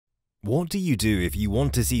What do you do if you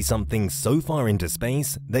want to see something so far into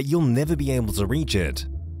space that you'll never be able to reach it?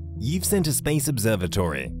 You've sent a space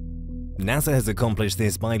observatory. NASA has accomplished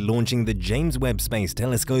this by launching the James Webb Space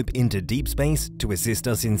Telescope into deep space to assist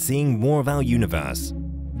us in seeing more of our universe.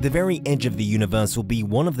 The very edge of the universe will be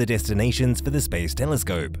one of the destinations for the Space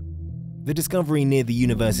Telescope. The discovery near the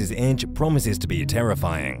universe's edge promises to be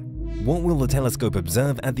terrifying. What will the telescope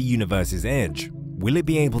observe at the universe's edge? Will it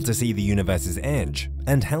be able to see the universe's edge?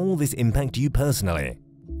 And how will this impact you personally?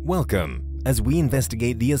 Welcome, as we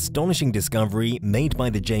investigate the astonishing discovery made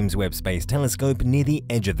by the James Webb Space Telescope near the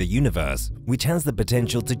edge of the universe, which has the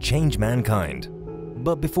potential to change mankind.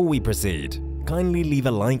 But before we proceed, kindly leave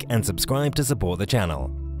a like and subscribe to support the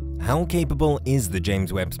channel. How capable is the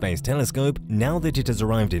James Webb Space Telescope now that it has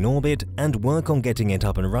arrived in orbit and work on getting it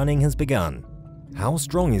up and running has begun? How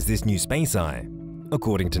strong is this new space eye?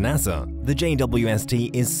 According to NASA, the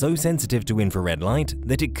JWST is so sensitive to infrared light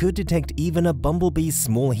that it could detect even a bumblebee's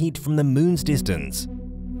small heat from the moon's distance.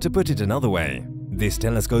 To put it another way, this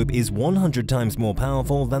telescope is 100 times more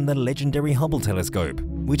powerful than the legendary Hubble telescope,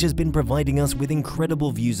 which has been providing us with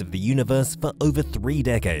incredible views of the universe for over 3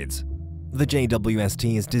 decades. The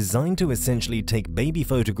JWST is designed to essentially take baby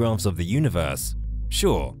photographs of the universe.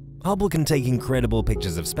 Sure, Hubble can take incredible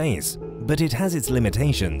pictures of space, but it has its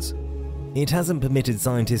limitations. It hasn't permitted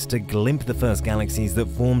scientists to glimpse the first galaxies that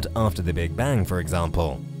formed after the Big Bang, for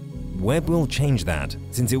example. Webb will change that,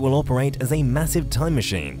 since it will operate as a massive time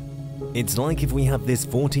machine. It's like if we have this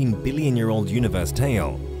 14-billion-year-old universe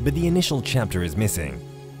tale, but the initial chapter is missing.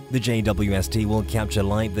 The JWST will capture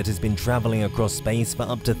light that has been traveling across space for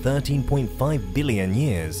up to 13.5 billion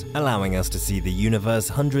years, allowing us to see the universe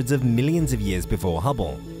hundreds of millions of years before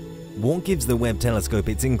Hubble. What gives the Webb telescope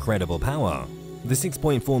its incredible power? The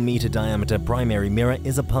 6.4-meter diameter primary mirror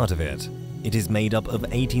is a part of it. It is made up of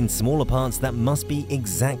 18 smaller parts that must be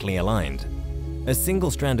exactly aligned. A single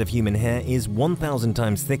strand of human hair is 1,000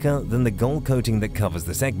 times thicker than the gold coating that covers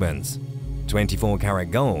the segments. 24-karat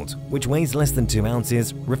gold, which weighs less than 2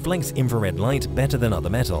 ounces, reflects infrared light better than other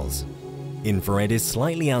metals. Infrared is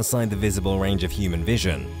slightly outside the visible range of human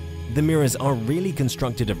vision. The mirrors are really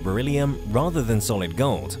constructed of beryllium rather than solid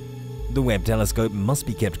gold. The Webb telescope must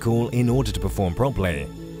be kept cool in order to perform properly.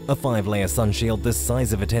 A 5-layer sunshield the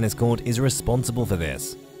size of a tennis court is responsible for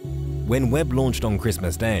this. When Webb launched on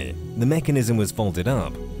Christmas Day, the mechanism was folded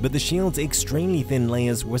up, but the shield's extremely thin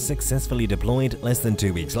layers were successfully deployed less than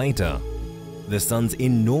 2 weeks later. The sun's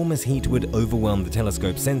enormous heat would overwhelm the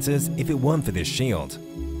telescope's sensors if it weren't for this shield.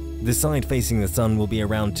 The side facing the sun will be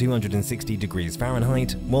around 260 degrees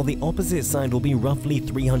Fahrenheit, while the opposite side will be roughly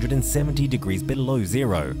 370 degrees below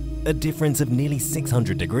zero, a difference of nearly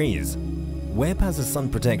 600 degrees. Webb has a sun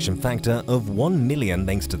protection factor of 1 million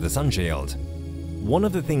thanks to the sunshield. One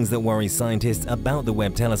of the things that worries scientists about the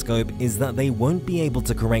Webb telescope is that they won't be able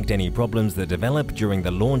to correct any problems that develop during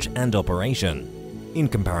the launch and operation. In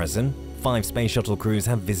comparison, 5 space shuttle crews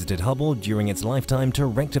have visited Hubble during its lifetime to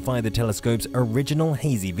rectify the telescope's original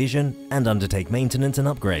hazy vision and undertake maintenance and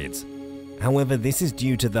upgrades. However, this is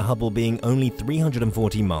due to the Hubble being only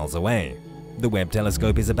 340 miles away. The Webb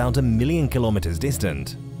telescope is about 1 million kilometers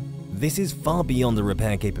distant. This is far beyond the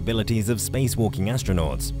repair capabilities of spacewalking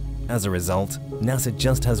astronauts. As a result, NASA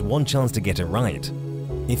just has one chance to get it right.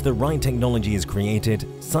 If the right technology is created,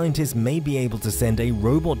 scientists may be able to send a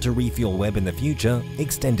robot to refuel Webb in the future,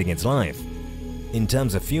 extending its life. In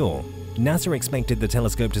terms of fuel, NASA expected the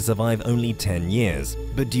telescope to survive only 10 years,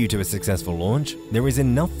 but due to a successful launch, there is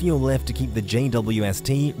enough fuel left to keep the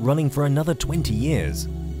JWST running for another 20 years.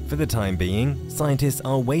 For the time being, scientists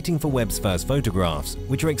are waiting for Webb's first photographs,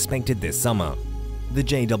 which are expected this summer. The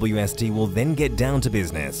JWST will then get down to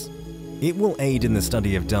business. It will aid in the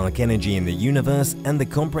study of dark energy in the universe and the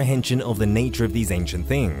comprehension of the nature of these ancient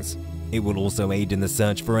things. It will also aid in the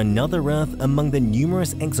search for another Earth among the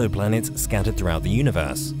numerous exoplanets scattered throughout the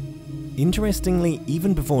universe. Interestingly,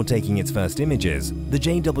 even before taking its first images, the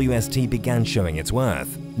JWST began showing its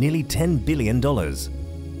worth, nearly $10 billion.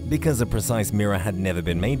 Because a precise mirror had never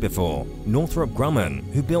been made before, Northrop Grumman,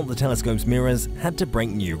 who built the telescope's mirrors, had to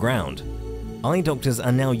break new ground. Eye doctors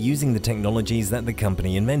are now using the technologies that the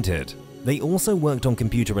company invented. They also worked on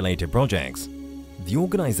computer-related projects. The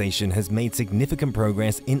organization has made significant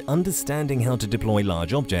progress in understanding how to deploy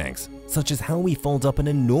large objects, such as how we fold up an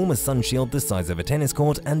enormous sunshield the size of a tennis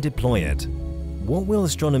court and deploy it. What will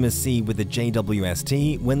astronomers see with the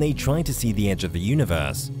JWST when they try to see the edge of the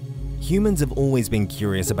universe? Humans have always been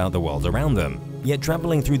curious about the world around them, yet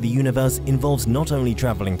traveling through the universe involves not only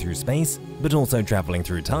traveling through space, but also traveling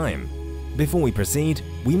through time. Before we proceed,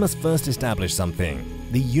 we must first establish something: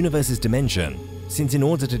 the universe's dimension. since in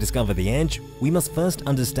order to discover the edge, we must first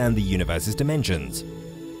understand the universe's dimensions.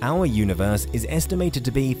 Our universe is estimated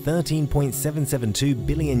to be 13.772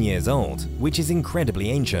 billion years old, which is incredibly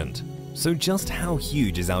ancient. So just how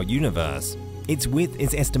huge is our universe? Its width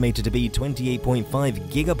is estimated to be 28.5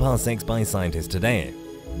 gigaparsecs by scientists today.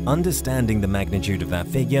 Understanding the magnitude of that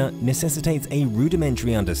figure necessitates a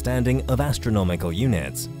rudimentary understanding of astronomical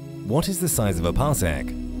units. What is the size of a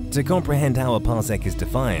parsec? To comprehend how a parsec is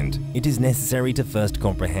defined, it is necessary to first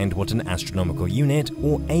comprehend what an astronomical unit,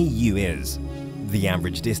 or AU, is. The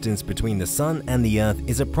average distance between the Sun and the Earth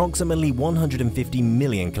is approximately 150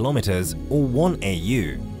 million kilometers, or 1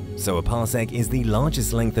 AU. So a parsec is the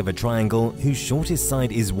largest length of a triangle whose shortest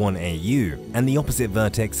side is 1 AU, and the opposite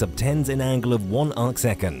vertex subtends an angle of 1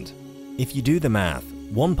 arcsecond. If you do the math,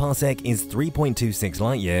 1 parsec is 3.26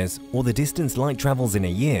 light-years, or the distance light travels in a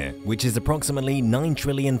year, which is approximately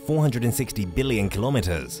 9,460 billion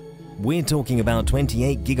kilometers. We're talking about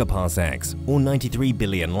 28 gigaparsecs, or 93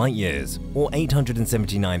 billion light-years, or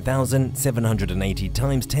 879,780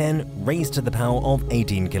 times 10 raised to the power of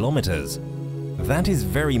 18 kilometers. That is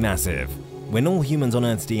very massive. When all humans on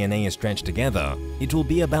Earth's DNA is stretched together, it will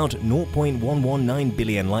be about 0.119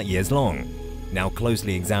 billion light-years long. Now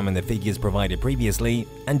closely examine the figures provided previously,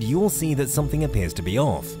 and you'll see that something appears to be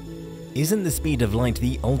off. Isn't the speed of light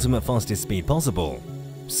the ultimate fastest speed possible?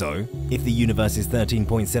 So, if the universe is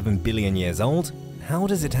 13.7 billion years old, how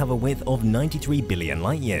does it have a width of 93 billion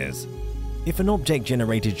light-years? If an object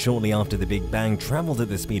generated shortly after the Big Bang traveled at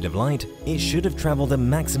the speed of light, it should have traveled a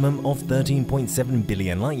maximum of 13.7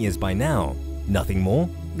 billion light-years by now. Nothing more,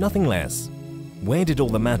 nothing less. Where did all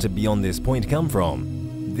the matter beyond this point come from?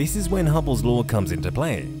 This is when Hubble's law comes into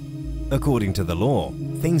play. According to the law,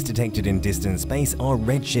 things detected in distant space are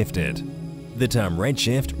redshifted. The term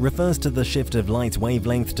redshift refers to the shift of light's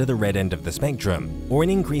wavelength to the red end of the spectrum, or an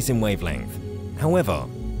increase in wavelength. However,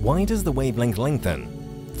 why does the wavelength lengthen?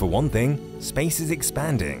 For one thing, space is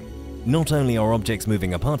expanding. Not only are objects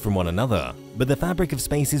moving apart from one another, but the fabric of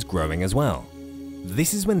space is growing as well.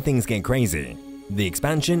 This is when things get crazy. The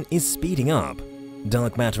expansion is speeding up.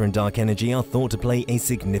 Dark matter and dark energy are thought to play a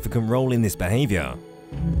significant role in this behavior.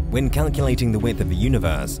 When calculating the width of the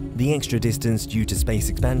universe, the extra distance due to space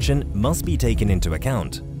expansion must be taken into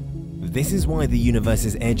account. This is why the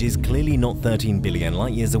universe's edge is clearly not 13 billion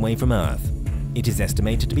light-years away from Earth. It is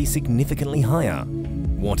estimated to be significantly higher.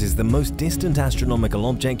 What is the most distant astronomical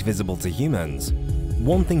object visible to humans?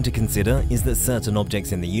 One thing to consider is that certain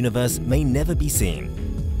objects in the universe may never be seen.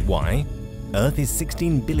 Why? Earth is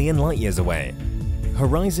 16 billion light-years away.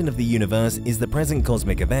 Horizon of the universe is the present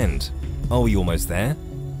cosmic event. Are we almost there?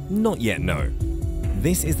 Not yet, no.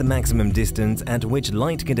 This is the maximum distance at which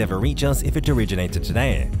light could ever reach us if it originated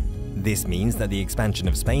today. This means that the expansion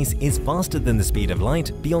of space is faster than the speed of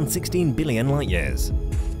light beyond 16 billion light-years.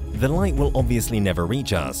 The light will obviously never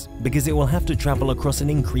reach us because it will have to travel across an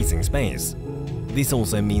increasing space. This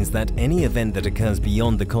also means that any event that occurs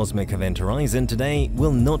beyond the cosmic event horizon today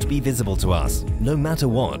will not be visible to us, no matter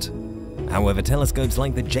what. However, telescopes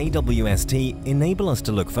like the jwst enable us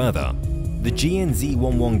to look further. The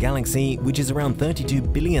GNZ11 galaxy, which is around 32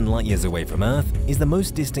 billion light-years away from Earth, is the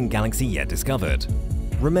most distant galaxy yet discovered.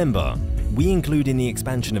 Remember, we include in the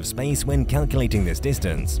expansion of space when calculating this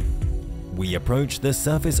distance. We approach the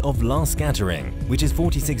surface of last scattering, which is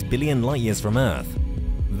 46 billion light-years from Earth.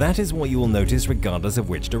 That is what you will notice regardless of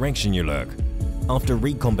which direction you look. After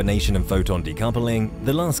recombination and photon decoupling,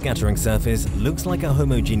 the last scattering surface looks like a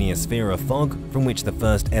homogeneous sphere of fog from which the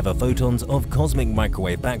first ever photons of cosmic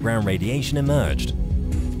microwave background radiation emerged.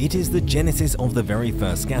 It is the genesis of the very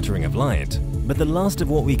first scattering of light, but the last of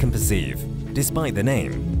what we can perceive, despite the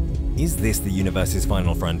name. Is this the universe's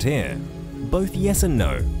final frontier? Both yes and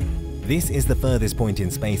no. This is the furthest point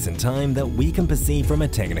in space and time that we can perceive from a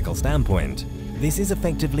technical standpoint. This is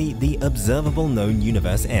effectively the observable known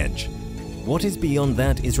universe edge. What is beyond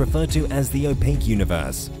that is referred to as the opaque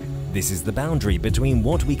universe. This is the boundary between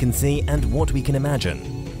what we can see and what we can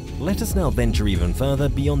imagine. Let us now venture even further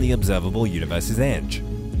beyond the observable universe's edge.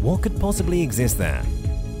 What could possibly exist there?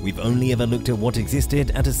 We've only ever looked at what existed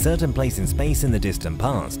at a certain place in space in the distant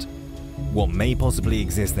past. What may possibly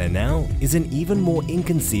exist there now is an even more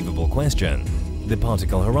inconceivable question. The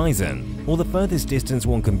particle horizon, or the furthest distance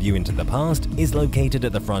one can view into the past, is located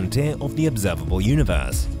at the frontier of the observable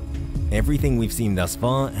universe. Everything we've seen thus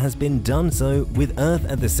far has been done so with Earth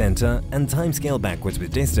at the center and timescale backwards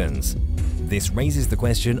with distance. This raises the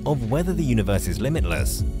question of whether the universe is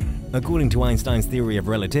limitless. According to Einstein's theory of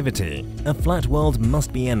relativity, a flat world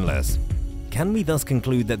must be endless. Can we thus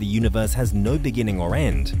conclude that the universe has no beginning or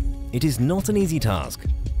end? It is not an easy task.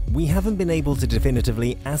 we haven't been able to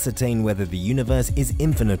definitively ascertain whether the universe is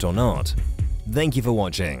infinite or not. Thank you for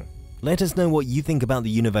watching. Let us know what you think about the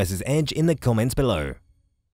universe's edge in the comments below.